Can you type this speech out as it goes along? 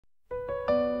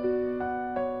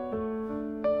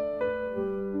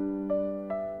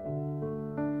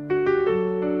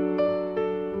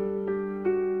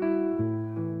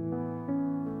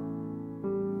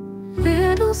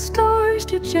little stars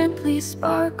do gently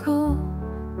sparkle.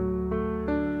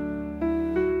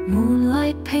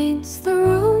 Moonlight paints the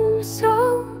room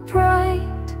so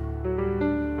bright.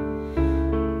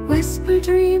 Whisper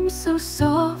dreams so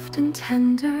soft and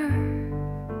tender.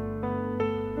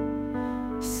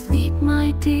 Sleep,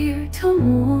 my dear, till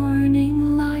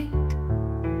morning light.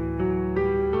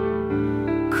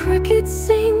 Crickets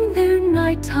sing their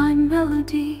nighttime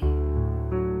melody.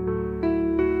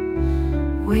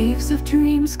 Waves of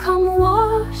dreams come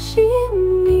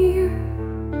washing near.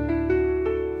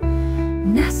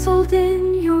 Nestled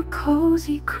in your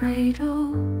cozy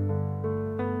cradle,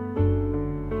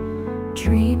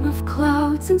 dream of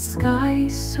clouds and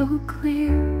skies so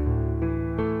clear.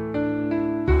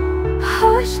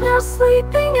 Hush now,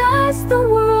 sleeping, as the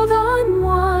world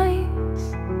unwinds.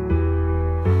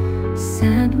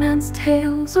 Sandman's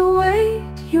tales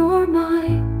await your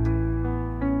mind.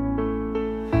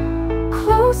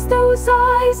 Close those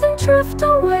eyes and drift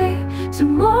away.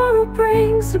 Tomorrow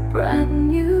brings a brand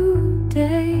new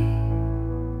day.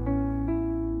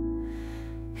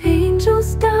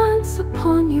 Angels dance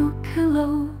upon your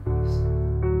pillows.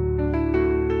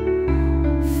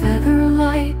 Feather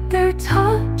light, their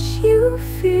touch you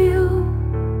feel.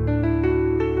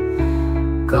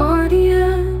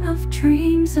 Guardian of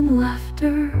dreams and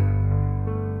laughter.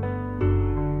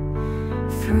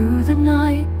 Through the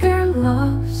night, their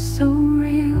love so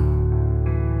real.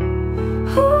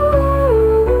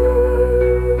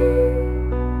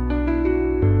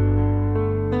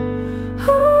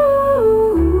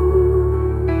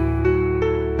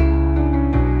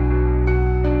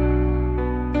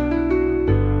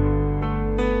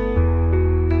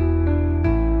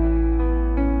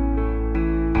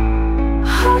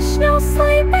 Hush now,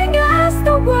 sleeping, as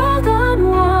the world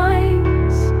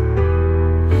unwinds.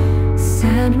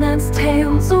 Sandman's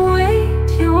tales await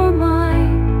your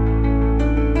mind.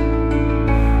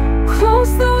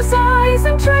 Close those eyes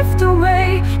and drift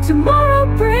away. Tomorrow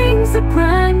brings a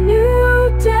brand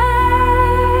new day.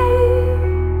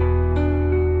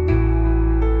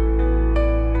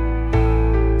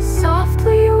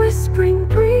 Softly whispering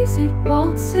breeze, it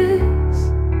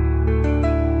waltzes.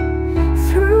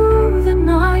 Through the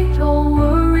night all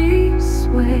worries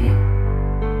sway.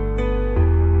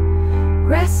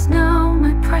 Rest now,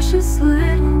 my precious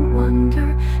little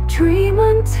wonder. Dream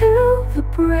until the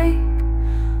break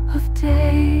of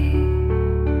day.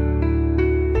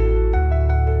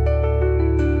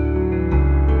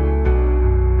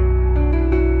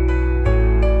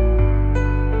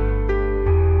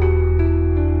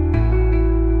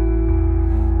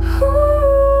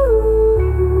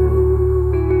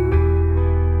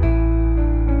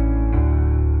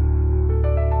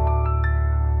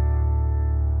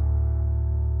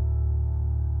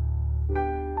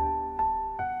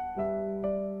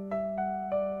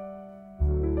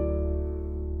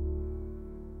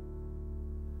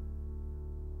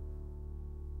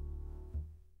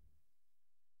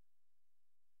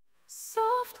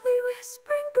 Softly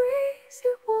whispering breeze,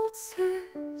 it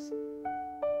waltzes.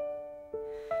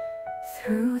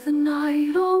 Through the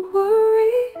night all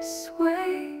worries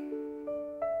sway.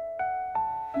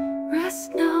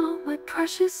 Rest now, my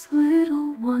precious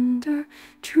little wonder.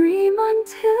 Dream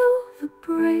until the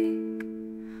break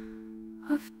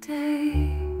of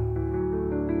day.